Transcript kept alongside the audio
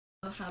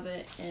I'll have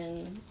it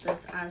in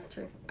this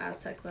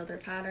Aztec leather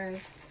pattern.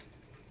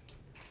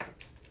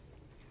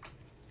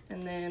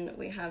 And then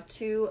we have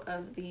 2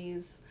 of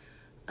these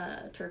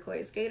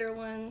turquoise gator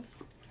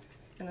ones.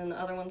 And then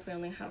the other ones, we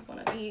only have 1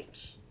 of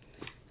each.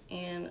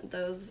 And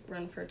those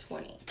run for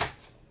 20.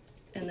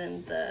 And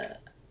then the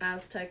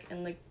Aztec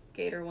and the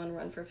gator one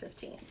run for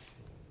 15.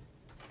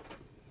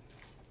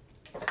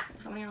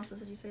 How many ounces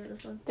did you say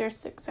this was? There's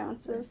 6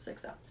 ounces. There's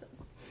 6 ounces.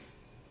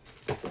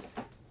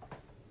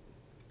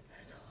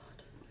 So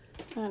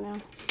hot. I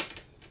know.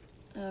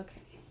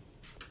 Okay.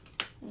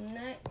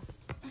 Next.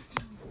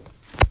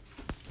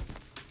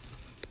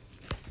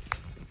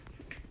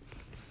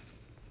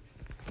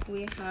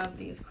 We have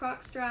these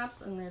croc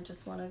straps, and they're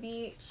just 1 of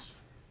each.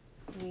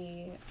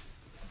 We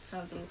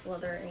have these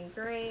leather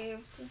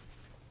engraved.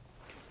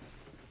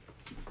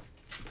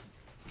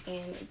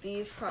 And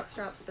these croc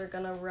straps, they're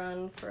gonna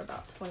run for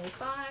about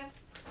 25.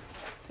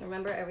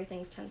 Remember,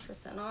 everything's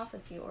 10% off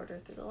if you order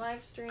through the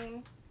live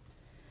stream.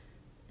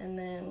 And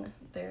then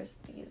there's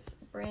these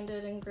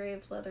branded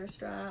engraved leather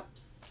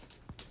straps.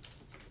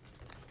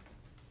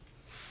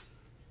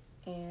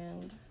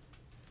 And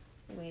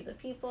We the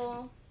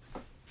People.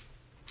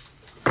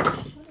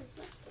 What is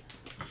this?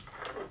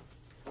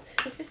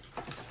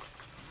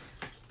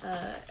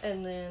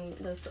 And then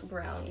this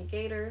brown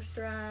gator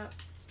straps.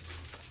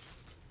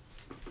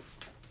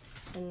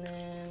 And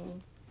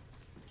then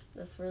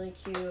this really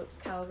cute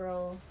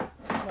cowgirl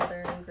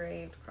leather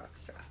engraved croc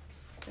straps.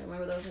 And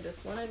remember, those are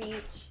just 1 of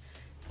each,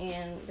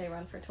 and they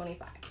run for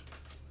 25.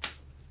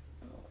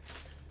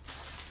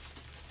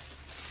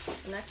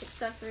 The next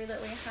accessory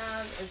that we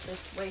have is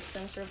this waist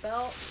cincher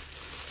belt.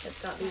 It's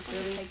got these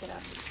really... Take it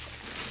up.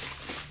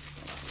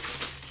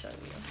 Show you.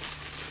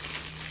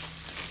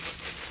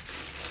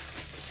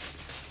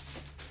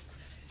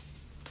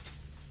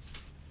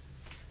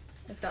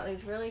 It's got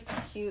these really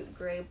cute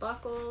gray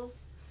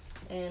buckles,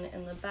 and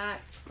in the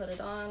back, put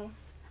it on,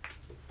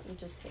 you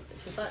just take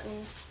the 2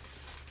 buttons,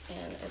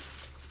 and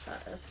it's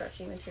got a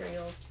stretchy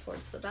material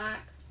towards the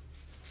back.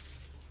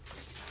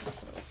 That's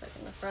what it looks like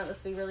in the front.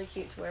 This would be really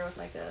cute to wear with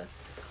like a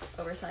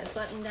oversized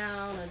button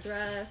down, a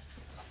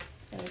dress,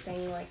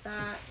 anything like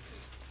that,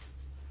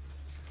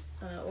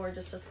 or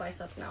just to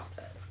spice up an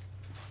outfit.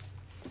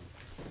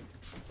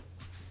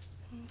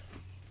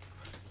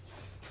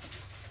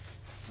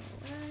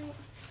 Alright.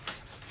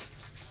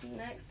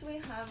 Next we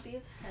have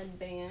these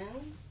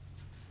headbands.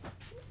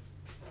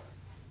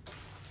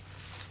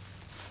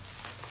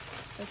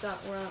 I've got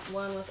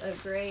one with a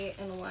gray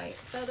and white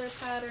feather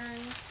pattern.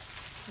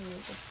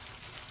 And just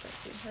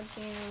stretchy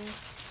headbands.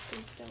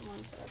 These are the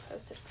ones that are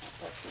posted.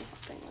 That's me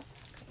helping with.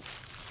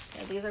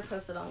 Okay. Yeah, these are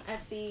posted on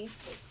Etsy,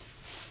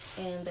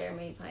 and they're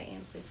made by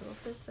Ansley's little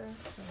sister.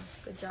 So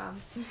good job.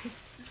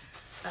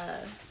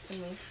 And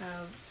we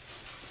have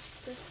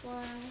this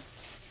one.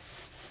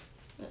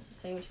 And it's the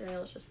same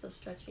material. It's just the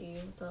stretchy,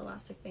 the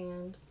elastic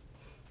band.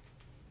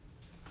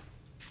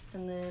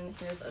 And then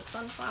here's a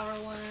sunflower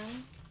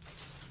one.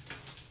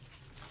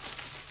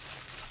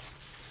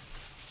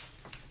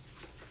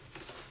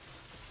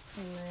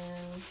 And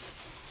then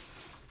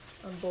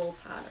a bull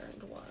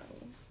patterned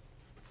one.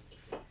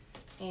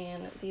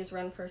 And these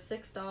run for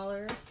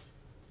 $6.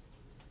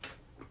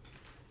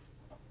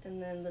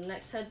 And then the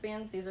next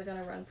headbands, these are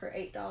gonna run for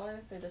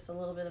 $8. They're just a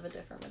little bit of a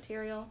different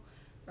material.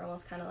 They're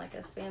almost kind of like a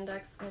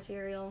spandex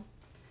material.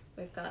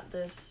 We've got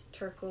this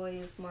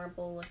turquoise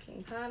marble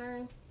looking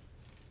pattern.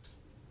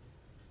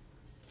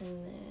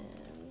 And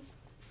then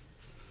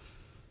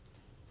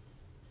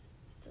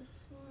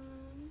this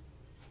one.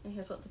 And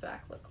here's what the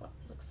back looks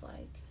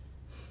like.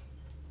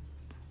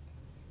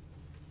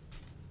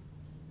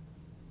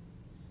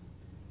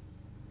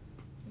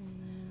 And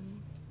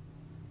then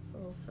this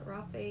little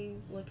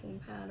serape looking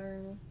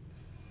pattern.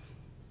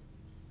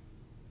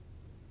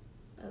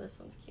 Oh, this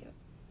one's cute.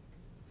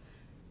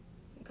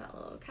 Got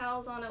little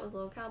cows on it with a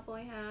little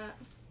cowboy hat.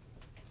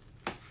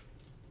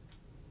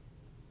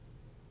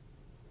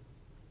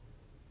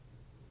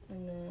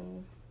 And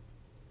then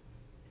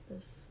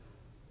this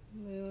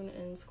moon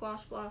and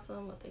squash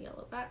blossom with a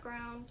yellow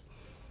background.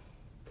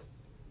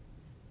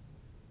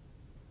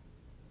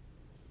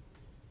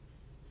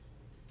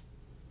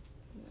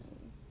 And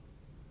then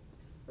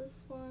there's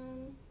this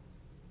one.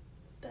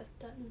 It's Beth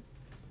Dutton.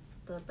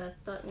 The Beth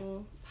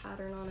Dutton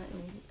pattern on it,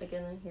 and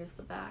again, here's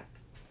the back.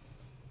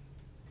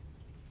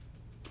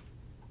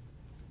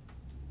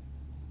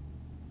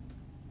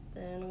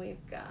 Then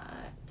we've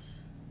got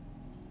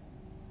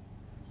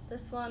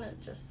this one. It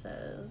just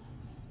says,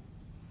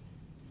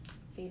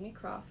 "Feed me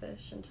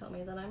crawfish and tell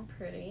me that I'm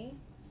pretty."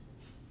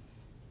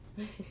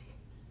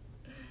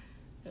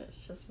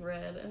 It's just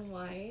red and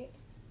white.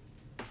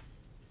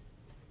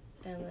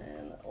 And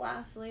then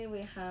lastly,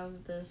 we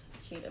have this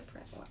cheetah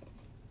print one.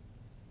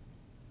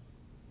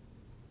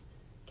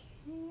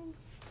 Okay.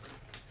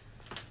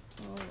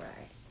 All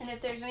right. And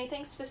if there's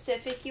anything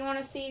specific you want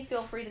to see,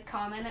 feel free to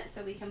comment it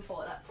so we can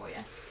pull it up for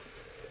you.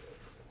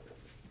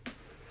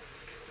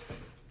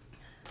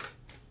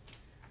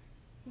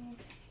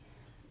 Okay.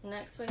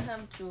 Next we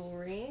have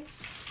jewelry.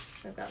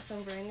 I've got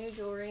some brand new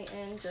jewelry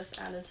in, just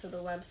added to the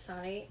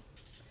website.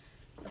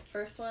 The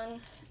first one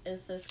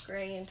is this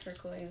gray and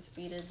turquoise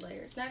beaded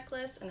layered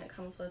necklace, and it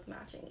comes with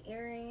matching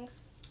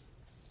earrings.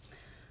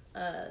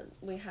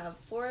 We have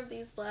 4 of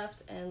these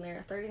left, and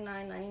they're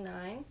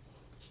 $39.99.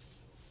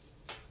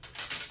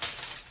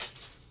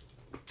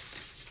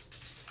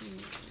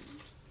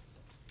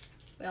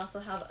 We also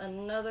have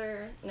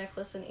another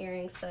necklace and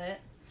earring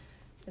set.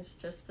 It's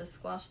just the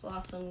squash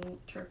blossom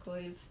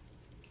turquoise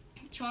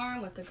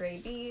charm with the gray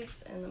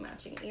beads and the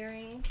matching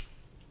earrings.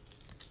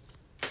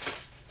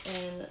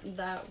 And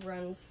that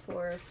runs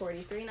for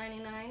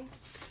 $43.99.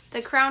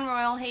 The Crown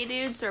Royal Hey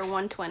Dudes are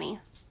 $120.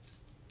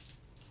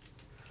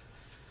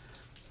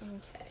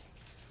 Okay.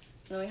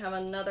 Then we have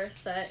another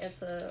set.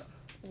 It's a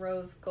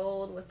rose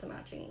gold with the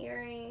matching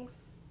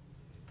earrings.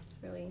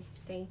 It's really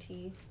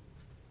dainty.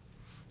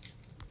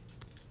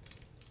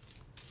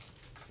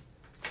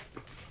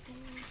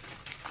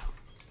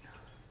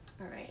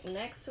 Alright,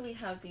 next we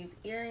have these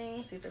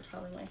earrings. These are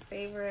probably my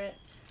favorite.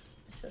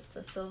 It's just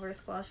the silver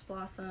squash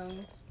blossom.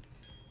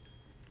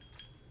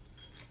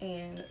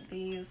 And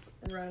these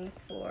run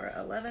for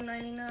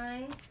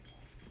 $11.99.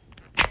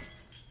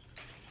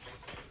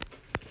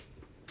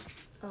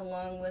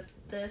 Along with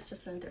this,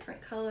 just in a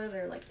different color,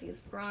 they're like these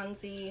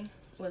bronzy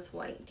with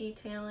white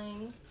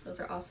detailing. Those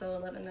are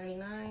also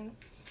 $11.99.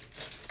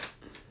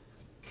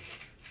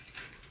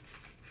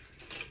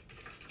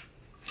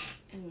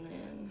 And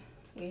then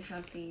we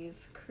have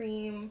these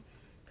cream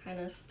kind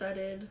of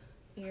studded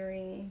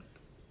earrings.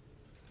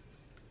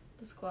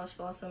 The squash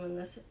blossom, and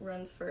this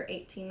runs for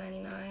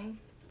 $18.99.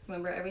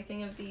 Remember,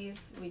 everything of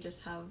these, we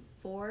just have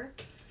 4.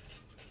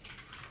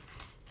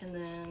 And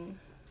then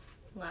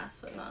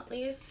last but not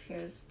least,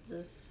 here's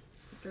this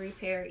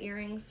 3-pair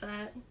earring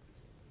set.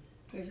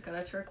 We've just got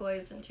a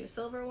turquoise and 2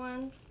 silver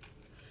ones.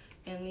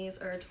 And these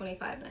are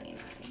 $25.99.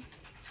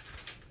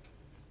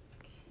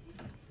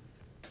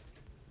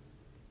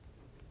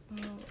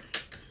 Alright.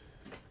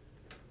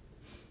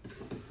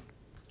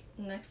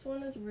 Next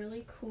one is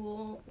really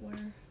cool. Where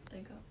they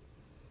go?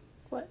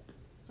 What?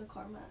 The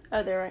car mat.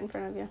 Oh, they're right in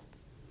front of you.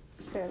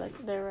 They're right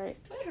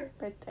Where?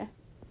 right there.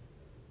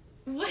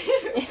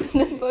 Where? In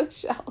the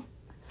bookshelf.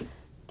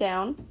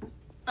 Down.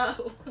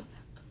 Oh.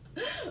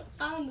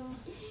 Oh no.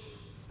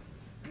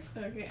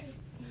 Okay.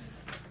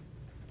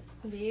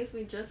 These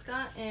we just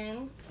got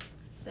in.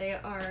 They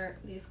are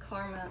these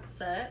car mat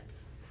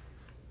sets.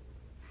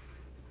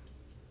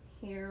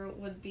 Here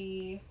would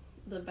be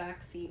the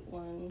back seat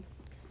ones.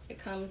 It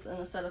comes in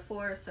a set of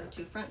 4, so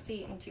 2 front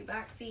seat and 2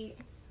 back seat.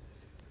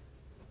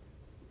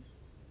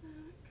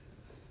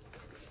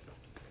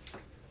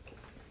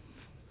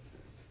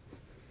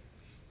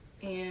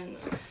 And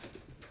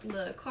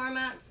the car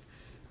mats,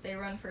 they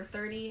run for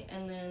 $30,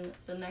 and then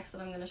the next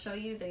that I'm going to show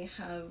you, they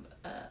have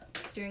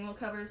steering wheel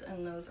covers,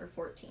 and those are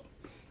 $14.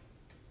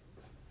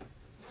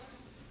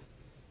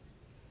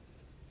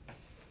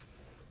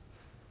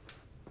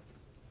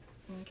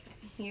 Okay,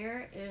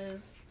 here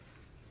is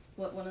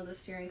what one of the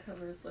steering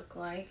covers look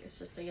like. It's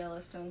just a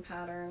Yellowstone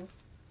pattern,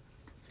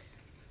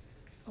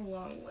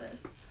 along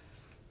with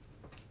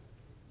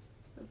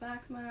the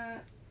back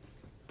mats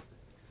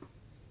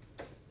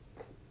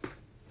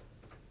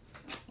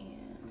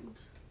and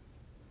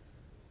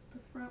the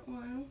front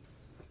ones.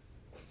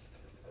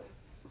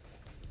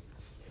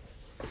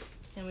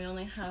 And we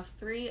only have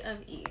 3 of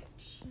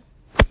each.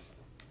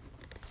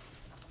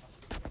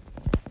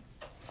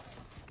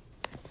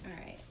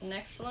 Alright,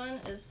 next one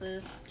is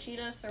this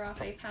cheetah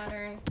serape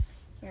pattern.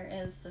 Here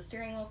is the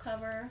steering wheel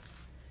cover.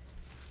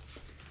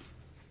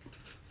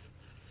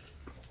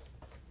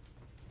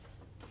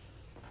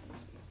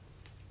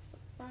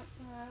 Front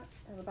mat,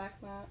 or the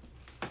back mat.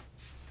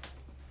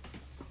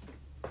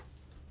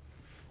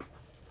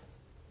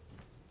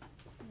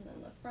 And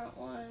then the front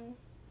one.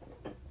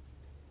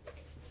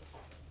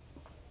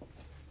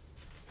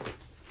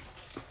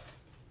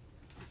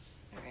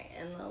 Alright,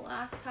 and the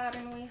last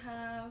pattern we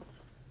have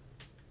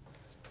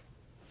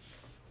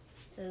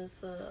is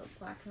the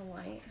black and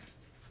white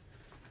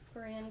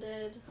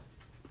branded.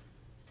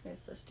 There's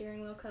the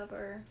steering wheel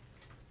cover.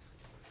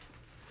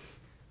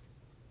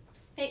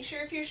 Make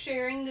sure if you're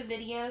sharing the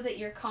video that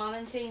you're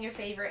commenting your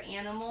favorite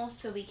animal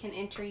so we can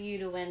enter you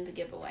to win the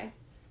giveaway.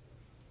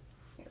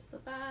 Here's the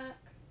back.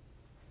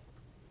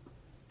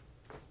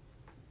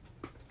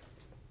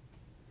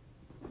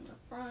 And the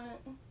front.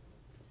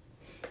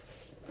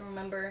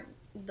 Remember,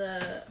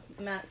 the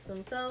mats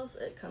themselves,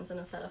 it comes in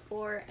a set of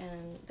 4,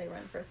 and they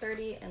run for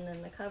 $30, and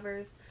then the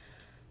covers,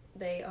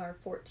 they are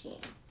 $14.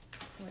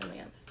 And then we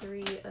have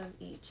 3 of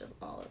each of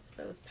all of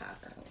those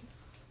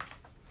patterns.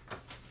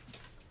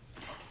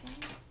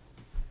 Okay.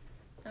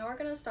 Now we're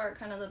gonna start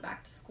kind of the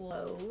back to school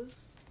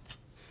clothes.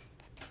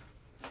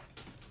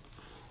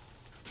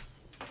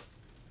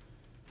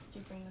 Did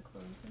you bring the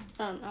clothes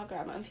in? I'll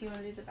grab them if you want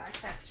to do the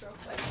backpacks real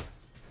quick.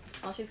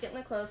 While she's getting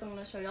the clothes, I'm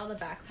gonna show you all the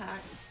backpack.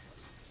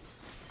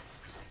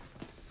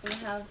 We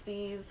have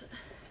these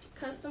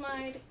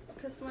customized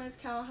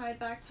cowhide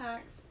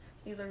backpacks.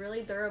 These are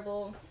really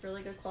durable,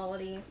 really good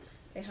quality.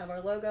 They have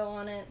our logo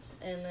on it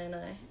and then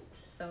a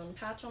sewn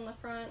patch on the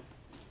front.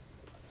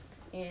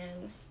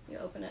 And you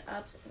open it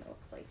up and it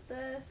looks like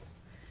this.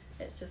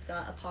 It's just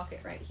got a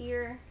pocket right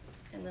here,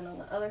 and then on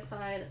the other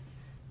side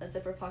a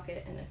zipper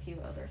pocket and a few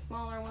other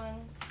smaller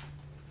ones.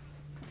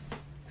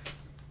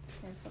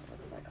 Here's what it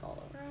looks like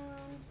all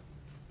around.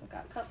 We've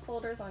got cup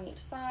holders on each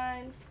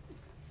side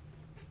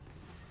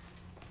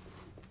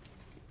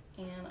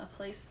and a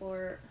place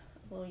for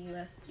a little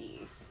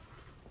USB.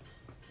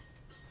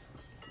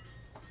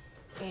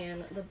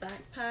 And the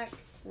backpack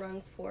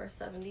runs for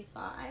 $75.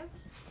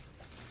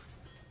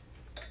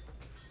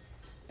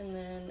 And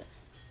then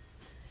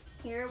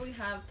here we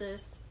have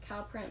this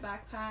cow print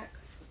backpack.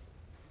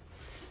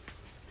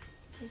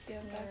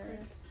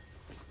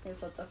 Here's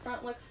what the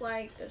front looks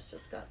like. It's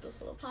just got this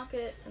little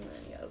pocket, and then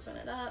you open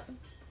it up.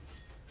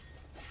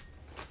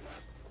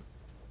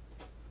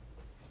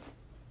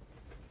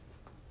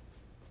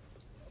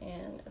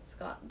 And it's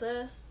got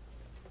this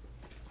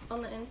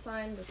on the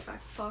inside, this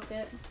back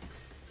pocket.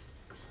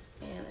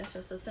 And it's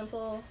just a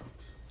simple,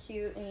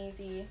 cute, and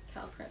easy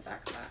cow print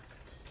backpack.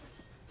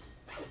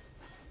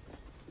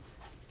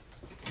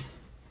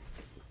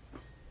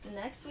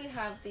 Next we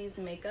have these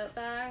makeup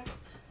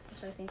bags,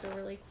 which I think are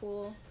really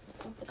cool.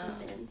 I'll put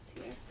the men's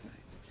here.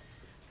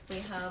 We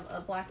have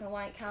a black and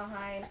white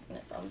cowhide, and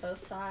it's on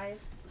both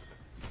sides.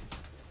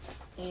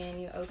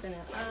 And you open it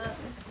up,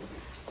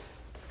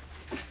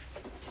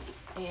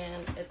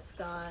 and it's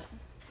got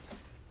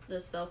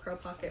this Velcro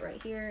pocket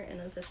right here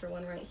and a zipper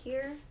one right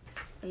here.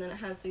 And then it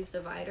has these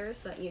dividers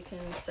that you can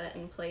set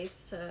in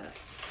place to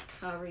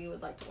however you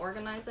would like to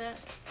organize it.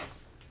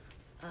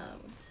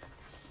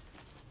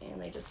 And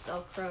they just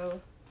Velcro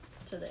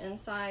to the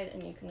inside,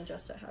 and you can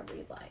adjust it however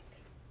you'd like.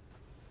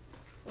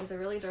 These are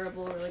really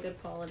durable, really good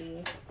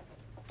quality,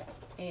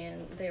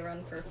 and they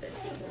run for $50.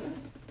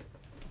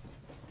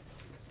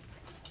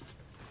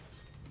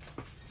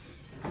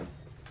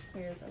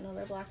 Here's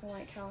another black and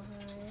white cowhide.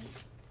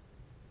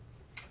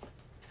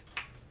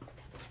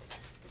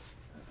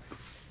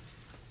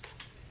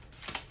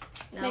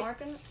 Now we're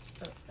gonna.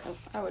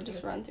 I would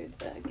just run through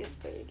the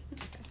giveaway.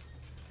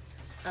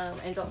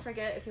 And don't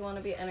forget, if you want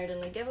to be entered in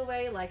the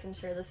giveaway, like and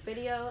share this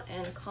video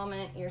and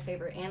comment your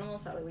favorite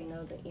animals. That way we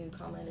know that you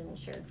commented and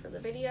shared for the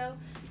video,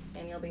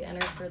 and you'll be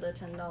entered for the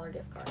 $10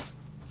 gift card.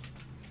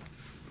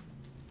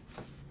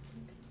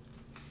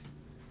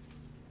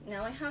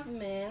 Now I have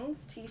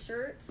men's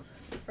t-shirts.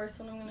 The first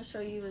one I'm going to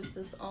show you is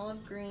this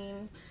olive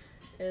green.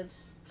 It's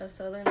a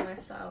Southern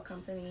Lifestyle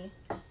company.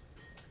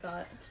 It's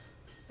got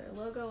their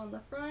logo on the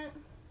front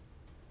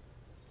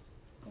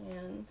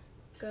and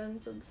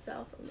Guns of the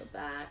South on the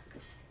back.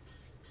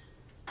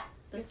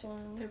 This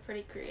one, they're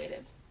pretty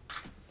creative.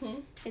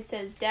 Hmm? It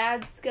says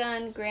Dad's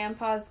gun,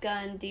 Grandpa's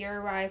gun,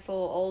 deer rifle,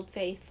 Old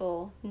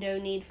Faithful, no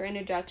need for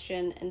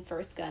introduction, and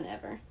first gun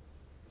ever.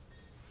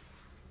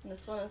 And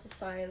this one is a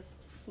size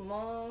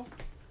small,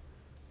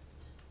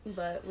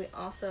 but we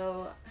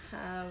also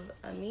have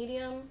a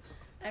medium,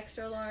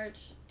 extra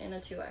large, and a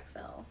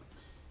 2XL.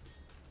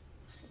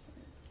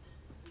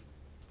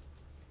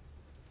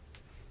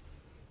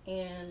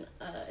 And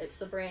it's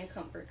the brand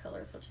Comfort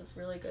Colors, which is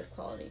really good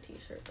quality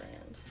t-shirt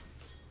brand.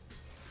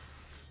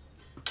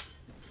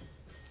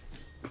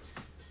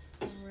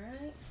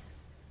 Alright.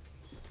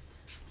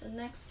 The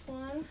next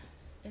one,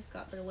 it's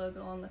got their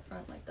logo on the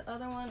front like the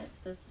other one. It's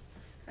this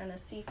kind of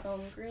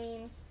seafoam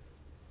green.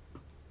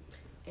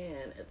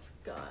 And it's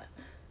got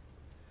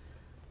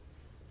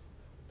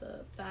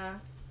the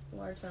bass,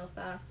 largemouth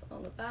bass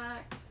on the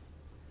back.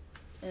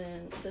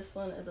 And this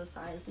one is a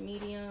size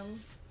medium.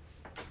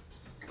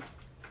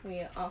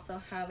 We also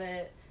have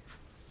it,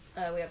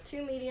 we have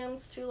 2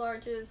 mediums, 2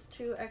 larges,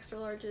 2 extra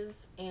larges,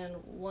 and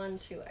 1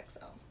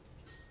 2XL.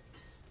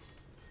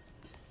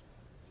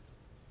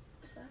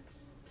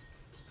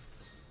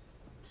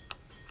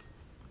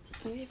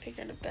 Maybe I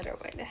figured a better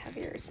way to have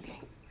yours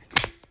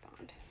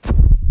respond.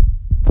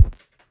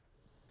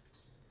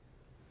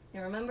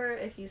 And remember,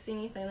 if you see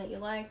anything that you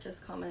like,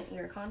 just comment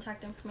your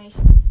contact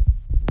information.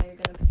 You're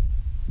gonna pay.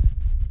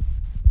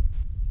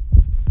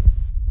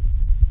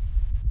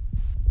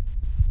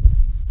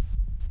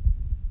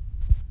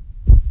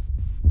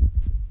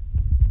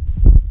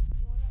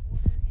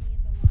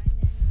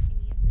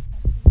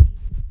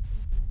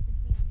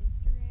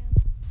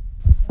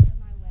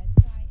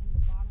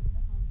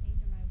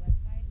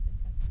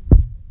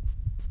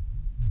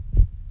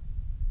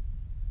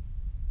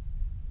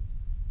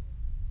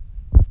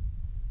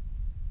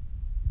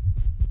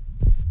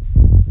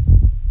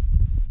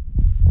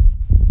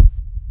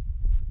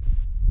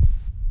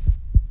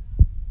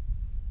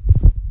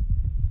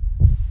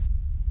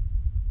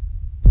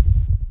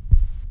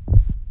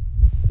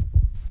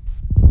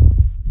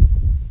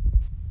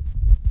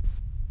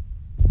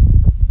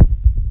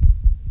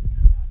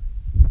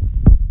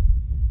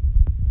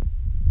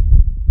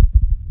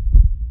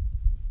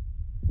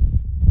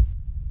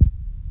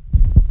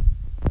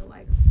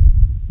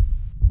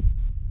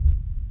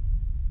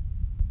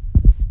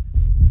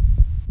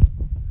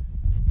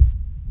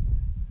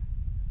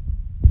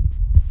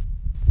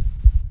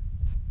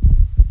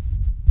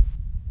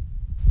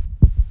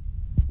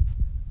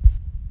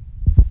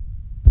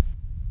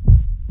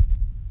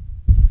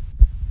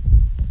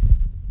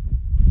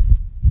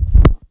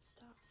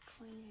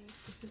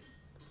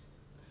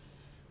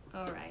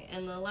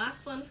 and the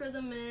last one for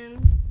the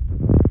men,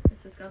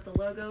 it's just got the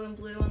logo in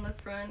blue on the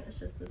front. It's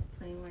just this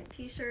plain white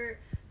t-shirt.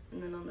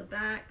 And then on the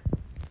back,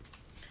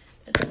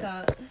 it's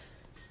got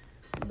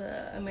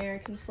the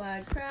American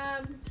flag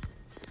crab,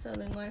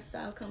 Southern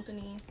Lifestyle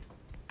Company.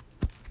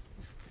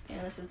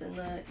 And this is in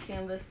the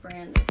Canvas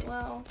brand as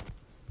well.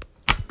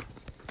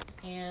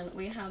 And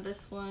we have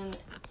this one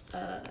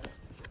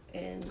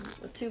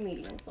with 2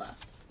 mediums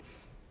left.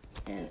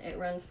 And it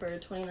runs for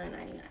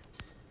 $29.99.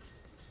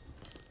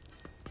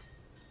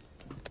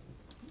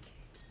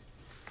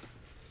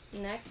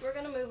 Next, we're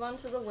going to move on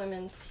to the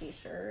women's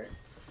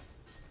t-shirts.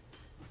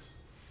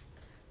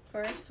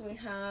 First, we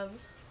have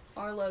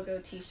our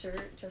logo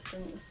t-shirt, just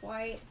in this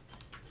white.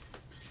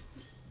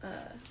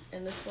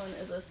 And this one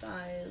is a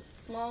size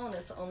small, and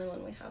it's the only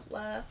one we have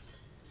left.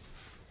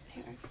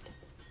 Here.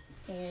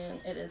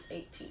 And it is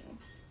 18.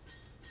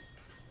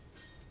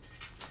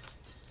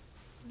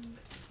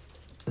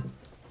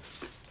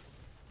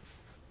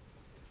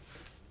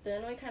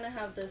 Then we kind of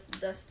have this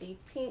dusty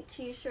pink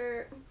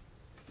t-shirt.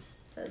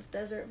 It says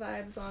desert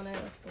vibes on it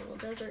with a little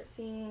desert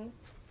scene.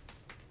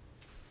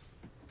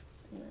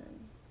 And then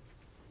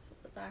that's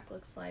what the back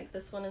looks like.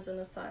 This one is in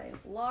a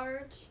size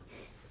large.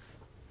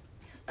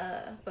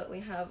 But we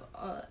have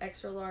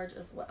extra large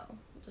as well.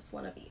 Just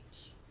one of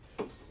each.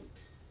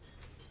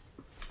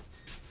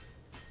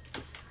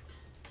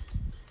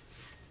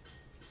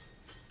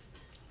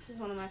 This is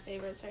one of my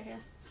favorites right here.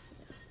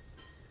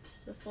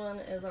 This one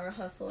is our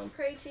Hustle and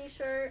Pray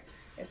t-shirt.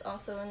 It's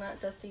also in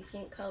that dusty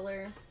pink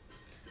color.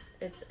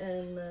 It's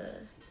in the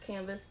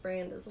Canvas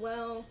brand as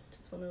well.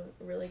 Just one of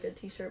a really good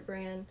t-shirt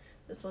brand.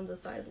 This one's a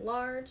size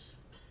large.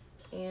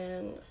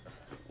 And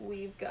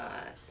we've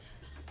got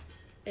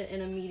it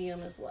in a medium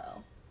as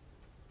well.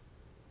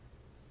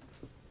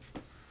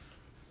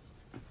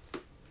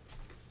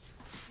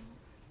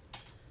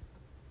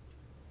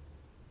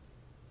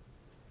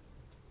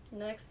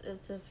 Next is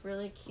this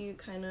really cute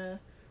kind of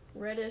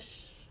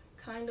reddish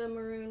kind of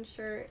maroon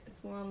shirt.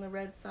 It's more on the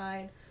red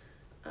side.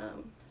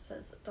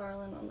 Says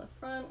Darlin on the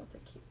front with a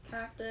cute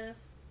cactus.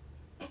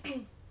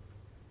 And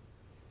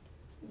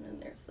then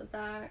there's the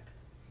back.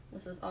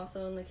 This is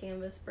also in the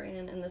Canvas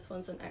brand, and this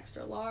one's an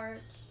extra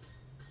large.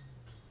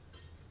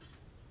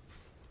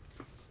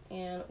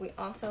 And we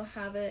also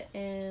have it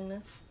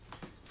in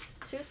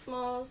 2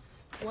 smalls,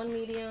 1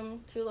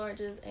 medium, 2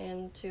 larges,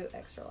 and 2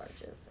 extra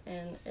larges.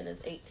 And it is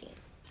 18.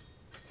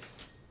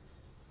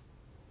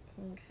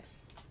 Okay.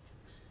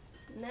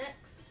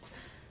 Next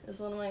is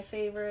one of my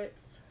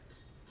favorites.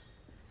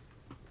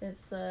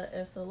 It's the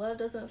If the Love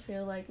Doesn't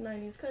Feel Like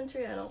 90s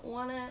Country, I Don't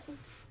Want It.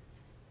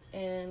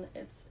 And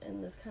it's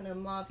in this kind of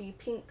mauvey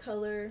pink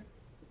color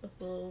with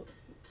little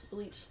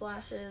bleach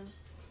splashes.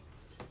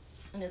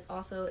 And it's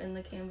also in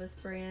the Canvas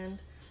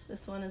brand.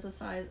 This one is a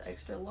size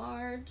extra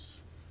large.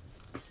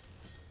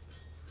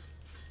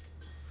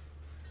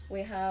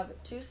 We have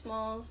 2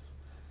 smalls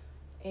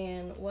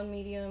and 1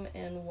 medium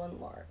and 1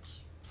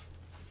 large.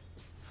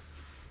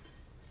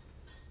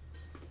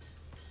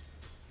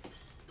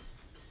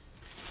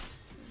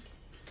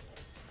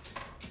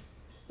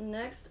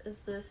 Next is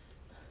this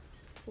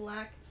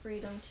Black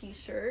Freedom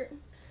t-shirt.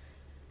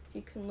 If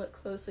you can look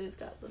closely, it's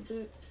got the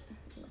boots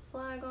and the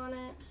flag on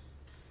it.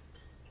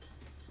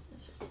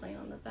 It's just plain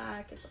on the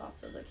back. It's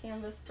also the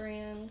Canvas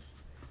brand.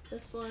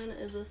 This one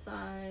is a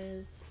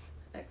size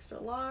extra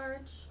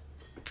large.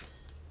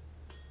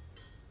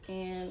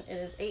 And it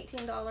is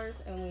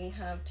 $18, and we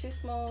have 2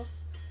 smalls,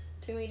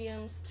 2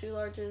 mediums, 2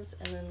 larges,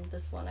 and then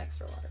this one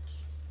extra large.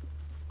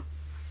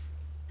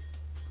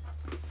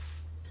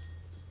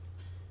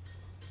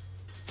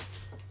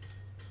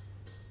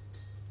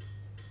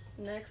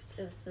 Next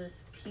is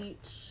this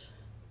peach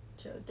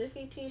Joe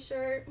Diffie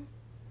t-shirt.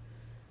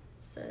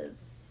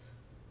 Says,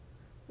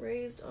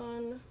 raised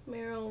on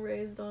Meryl,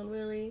 raised on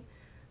Willie.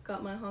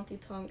 Got my honky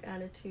tonk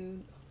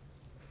attitude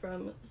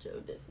from Joe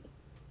Diffie.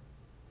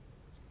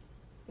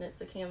 And it's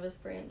the Canvas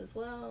brand as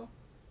well.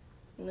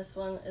 And this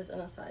one is in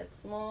a size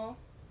small.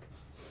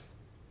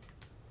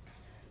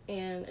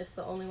 And it's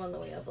the only one that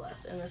we have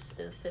left. And this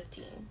is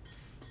 15.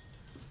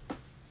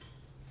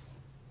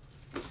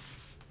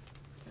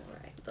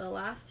 The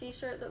last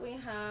t-shirt that we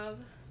have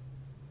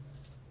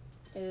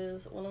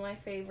is one of my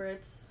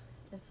favorites.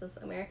 It's this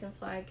American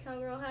flag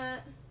cowgirl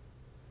hat,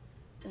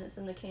 and it's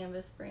in the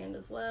Canvas brand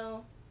as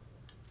well.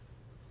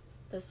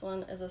 This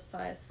one is a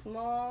size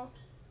small,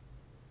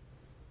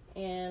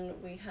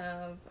 and we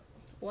have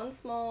 1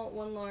 small,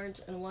 1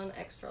 large, and 1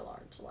 extra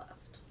large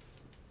left.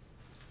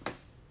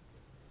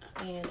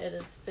 And it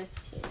is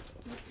 15.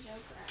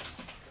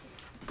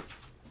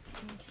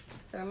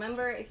 So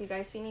remember, if you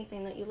guys see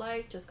anything that you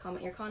like, just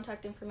comment your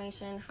contact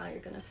information, how you're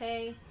going to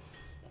pay,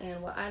 and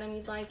what item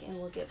you'd like, and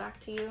we'll get back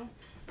to you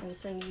and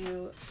send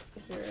you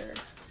your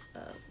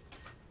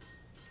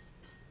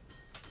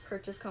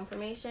purchase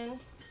confirmation.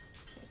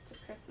 Here's the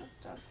Christmas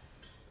stuff.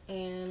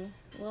 And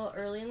a little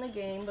early in the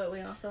game, but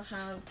we also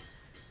have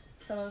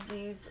some of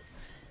these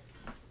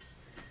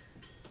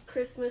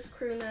Christmas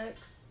crew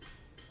necks.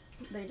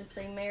 They just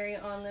say Merry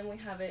on them. We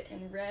have it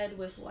in red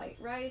with white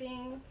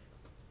writing.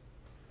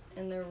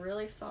 and they're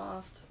really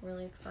soft,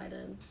 really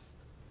excited.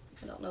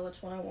 I don't know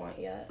which one I want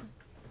yet.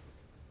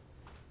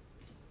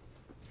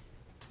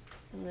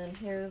 And then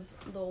here's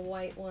the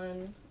white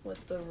one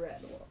with the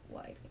red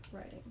white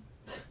writing.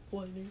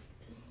 Whiting.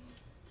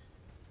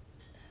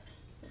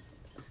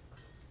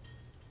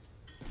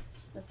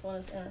 This one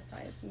is in a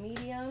size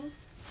medium.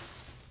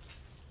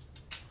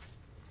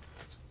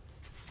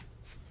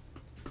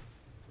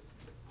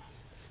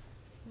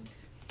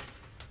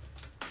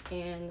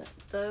 And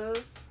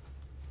those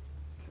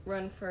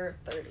run for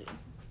 $30.